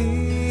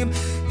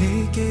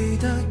你記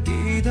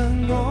得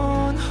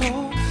安好，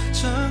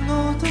像我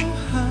都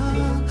很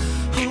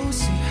好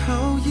時候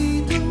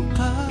意都不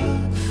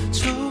早，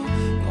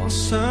我想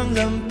臨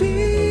別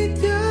一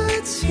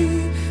次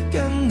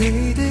跟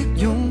你的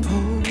擁抱，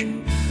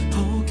抱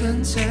緊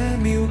這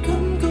秒感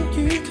覺與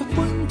及溫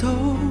度，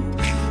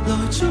來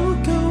足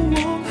夠往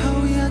後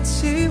日子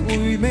回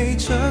味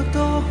着多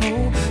好，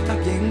答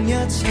應一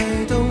切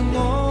都安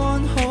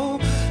好，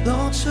樂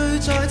趣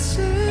在清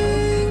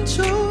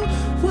早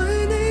為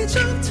你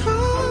作討。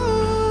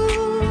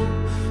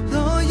來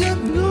日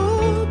我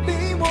比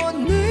和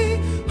你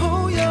好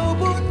友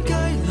般偕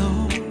老，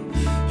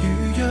如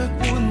若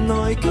換來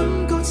感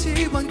覺似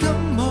患感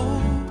冒，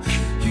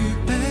如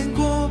病過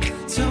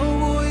就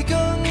會更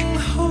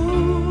好，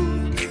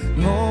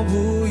我會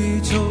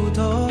做到。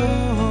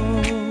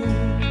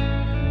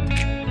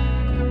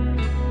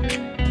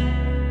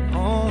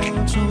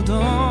做到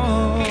oh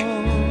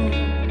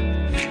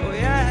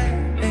yeah.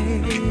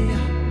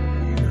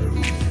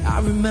 I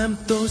remember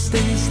those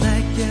days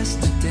like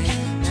yesterday,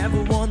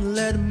 never wanna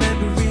let a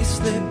memory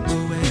slip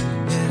away,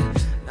 yeah.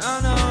 No,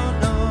 no,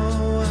 no,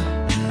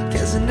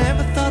 'cause I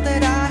never thought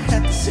that I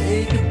had to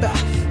say goodbye,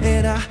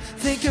 and I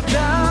think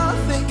about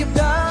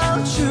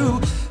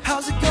you,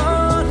 how's it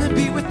gonna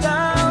be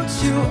without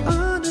you?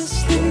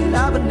 Honestly,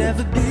 I would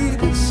never be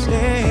the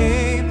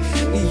same,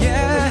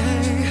 yeah.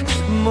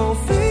 無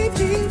非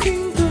偏偏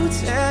到這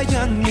一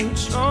秒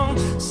鐘，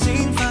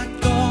先發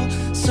覺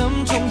心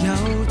中有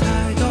太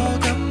多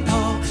感覺，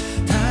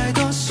太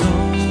多傻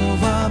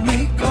話未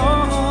講，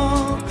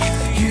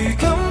如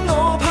今我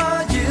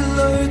怕熱淚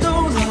都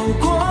流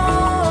光。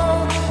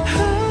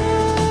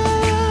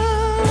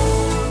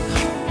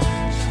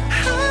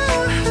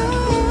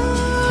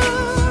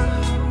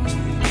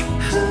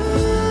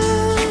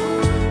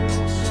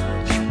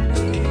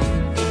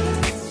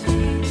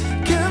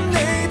跟你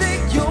的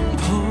擁抱，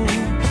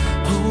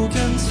抱緊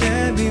這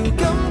秒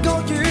感覺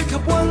與及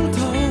溫度，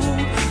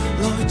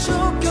來足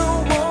夠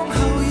往後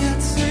日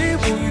子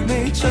回味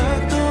着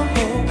多好，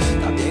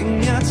答應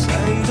一切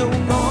都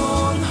安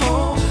好，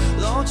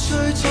樂趣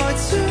在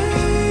清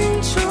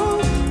早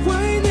為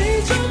你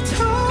作討，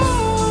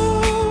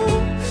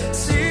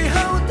時候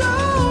都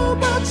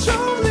不早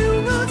了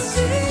我知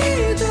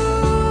道，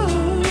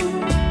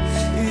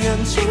人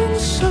總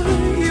需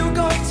要各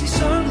自上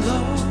路，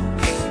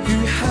如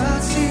下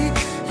次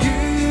遇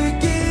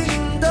見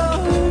到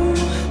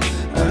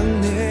向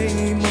你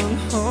問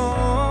好。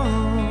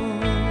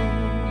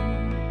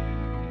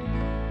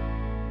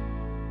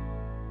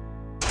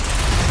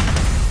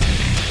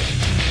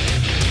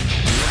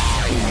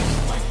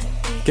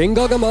勁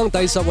歌金榜第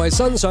10位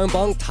新上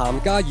榜，譚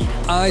嘉儀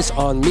Eyes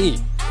on Me。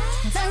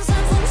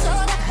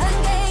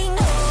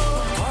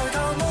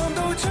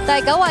第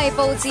9位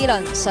布志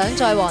綸想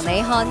再和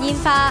你看煙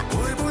花。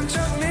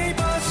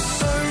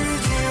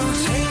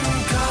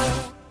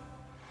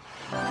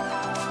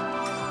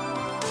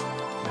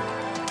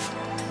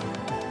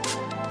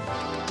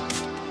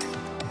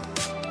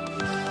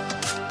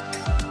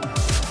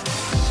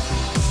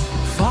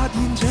發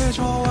現這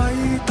座偉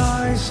大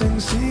城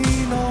市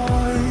內，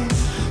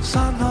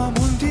散下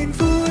滿天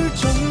灰燼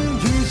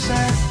與石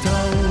頭，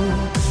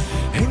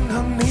慶幸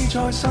你在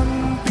身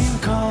邊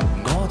給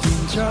我填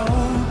走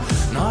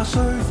那需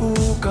呼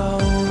救。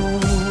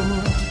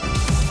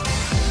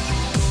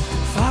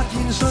發現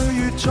歲月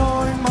再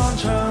漫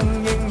長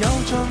仍有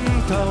盡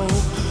頭，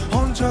看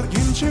着遠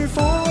處火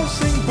星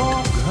撲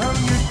向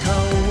月球，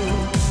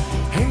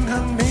慶幸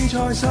你在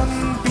身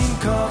邊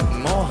給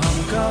我含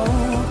夠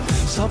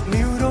，10秒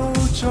都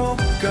足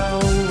夠，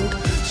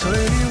誰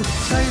料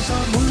世上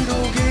每道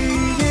記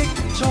憶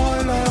再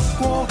掠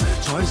過，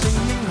才承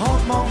認渴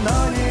望那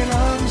夜兩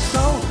手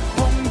碰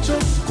觸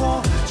過，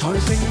才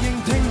承認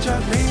聽着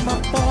你脈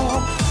搏，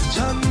趁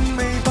未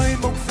閉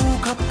目呼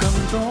吸更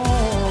多，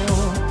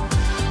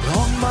浪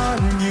漫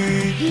如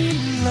煙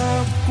掠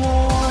過，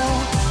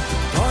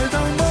抬頭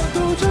望到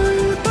最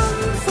繽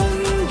紛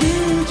宇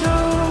宙，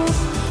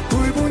陪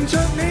伴着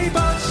你。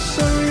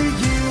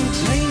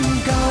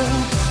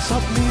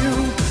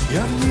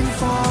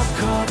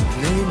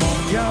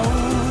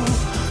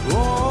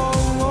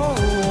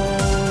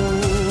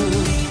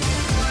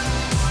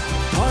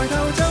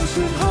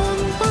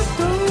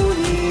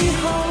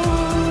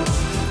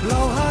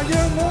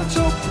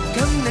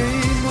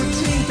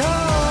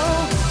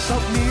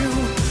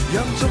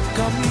讓觸感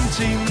沾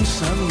上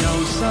右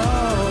手，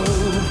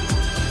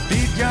別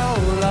有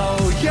留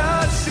一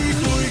絲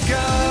悔疚，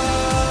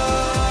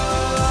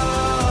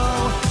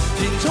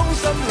填充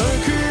心裏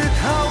缺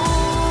口。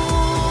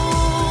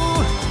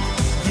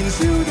燃燒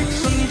的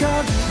瞬間，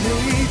你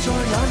在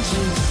眼前，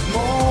我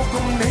共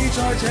你在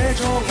這座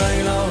危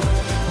樓，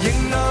仍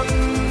能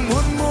緩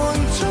緩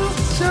捉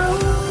走。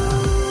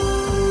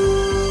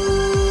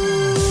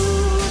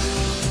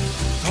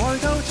抬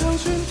頭就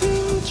算天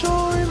再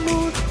沒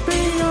庇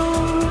佑，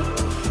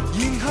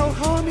然後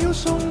下秒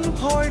鬆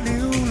開了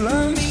兩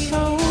手，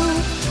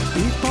別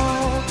怕，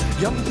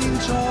任天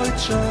再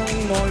將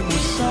愛沒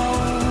收。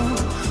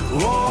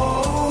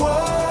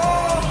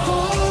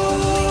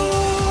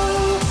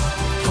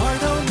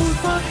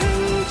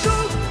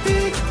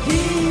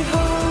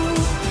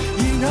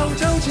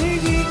就似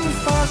煙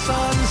花散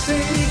四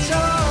周，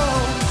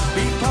別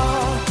怕，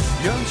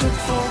讓祝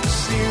福燒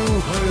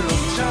去綠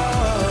洲，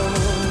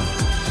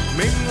命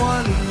運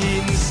燃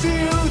燒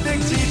的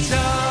節奏。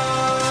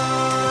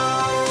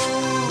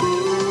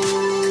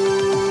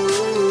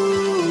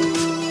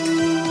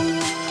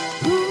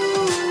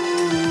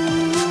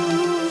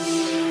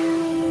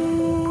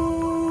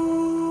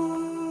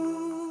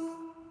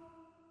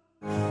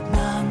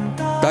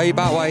第8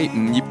位吳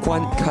業坤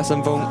卡新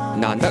風，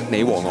難得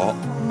你和我。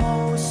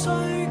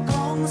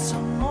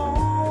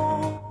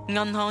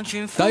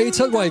第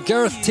7位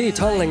Gareth T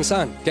湯令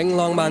山，勁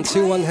浪漫超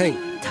溫馨。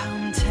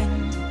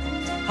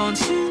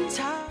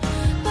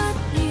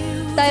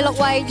第6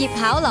位葉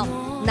巧琳，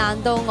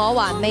難道我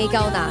還未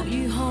夠難？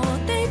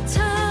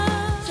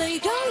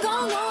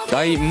第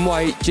5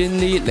位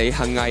Jenny 李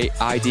幸毅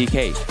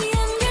IDK。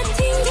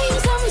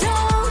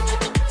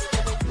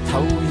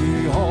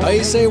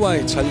第4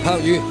位陳柏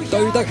宇，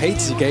對得起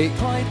自己。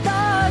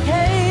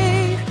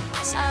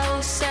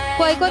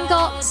季軍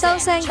歌收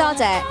聲多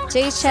謝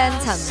J Chan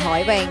陳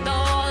海詠。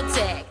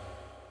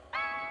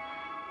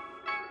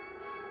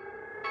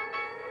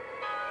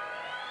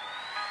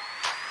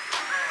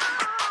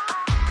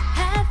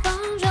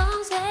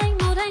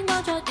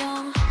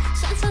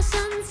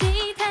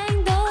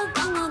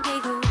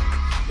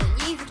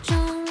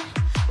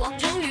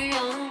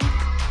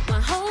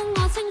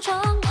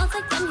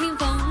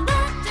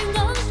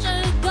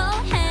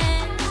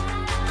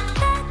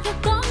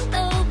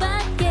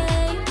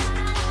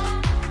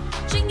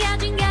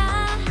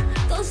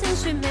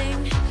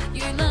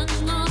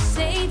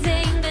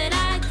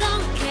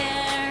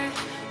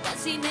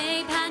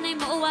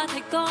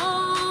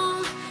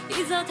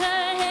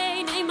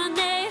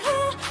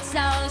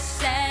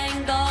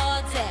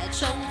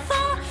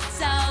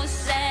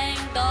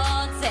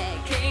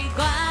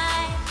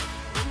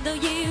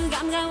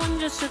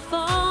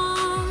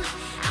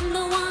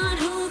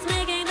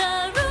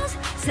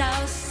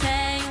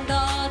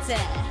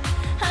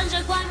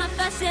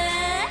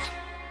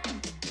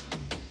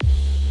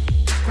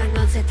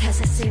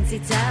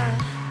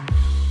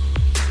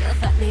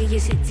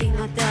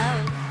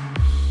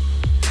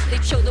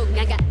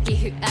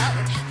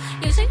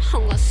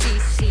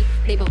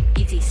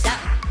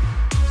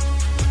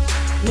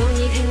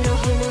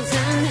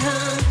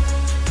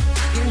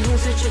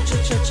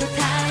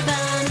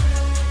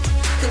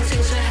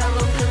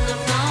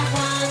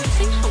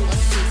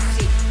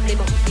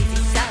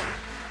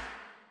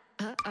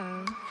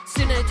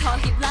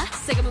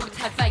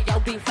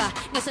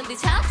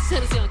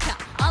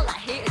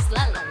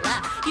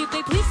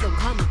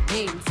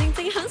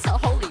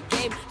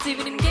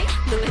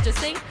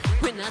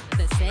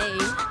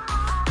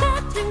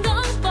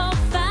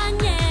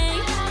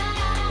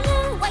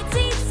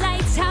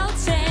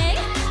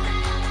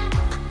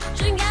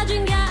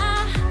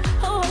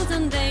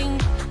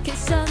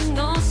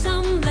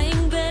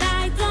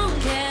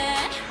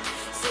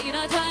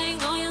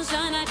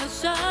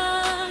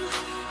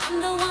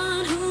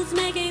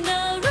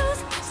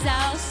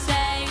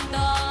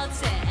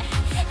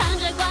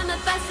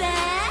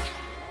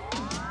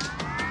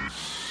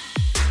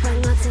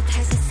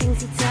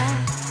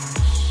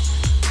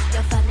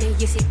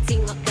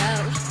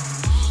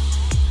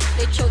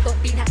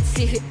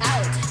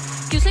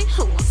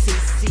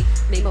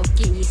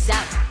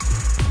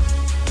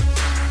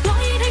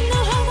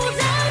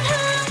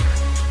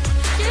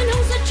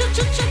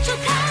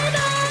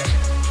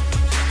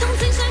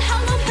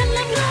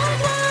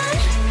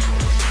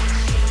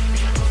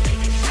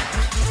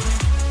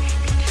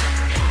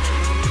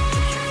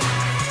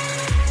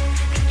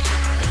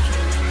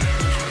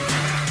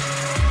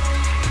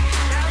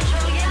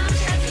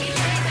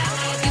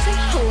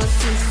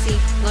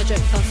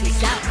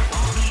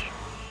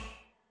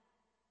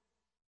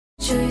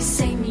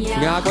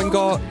亞軍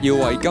歌要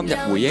為今日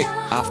回憶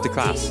After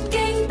Class。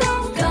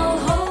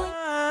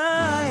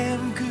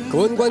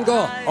冠軍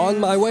歌 On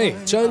My Way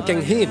張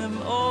敬軒。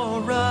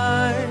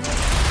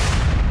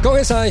恭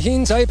喜晒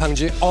軒仔憑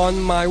住 On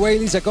My Way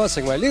呢隻歌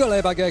成為呢個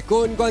禮拜嘅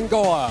冠軍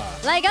歌啊！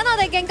嚟緊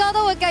我哋勁歌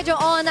都會繼續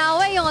On Our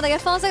Way 用我哋嘅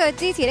方式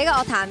去支持呢個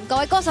樂壇，各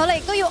位歌手咧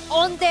亦都要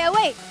On Their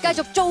Way 繼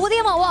續做好啲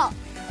音樂喎。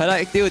係啦，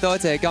亦都要多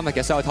謝今日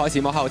嘅所有台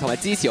前幕後同埋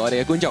支持我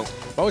哋嘅觀眾。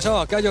冇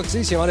錯，繼續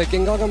支持我哋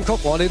勁歌金曲，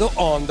我哋都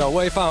on the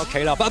way 翻屋企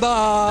啦，拜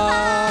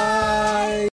拜。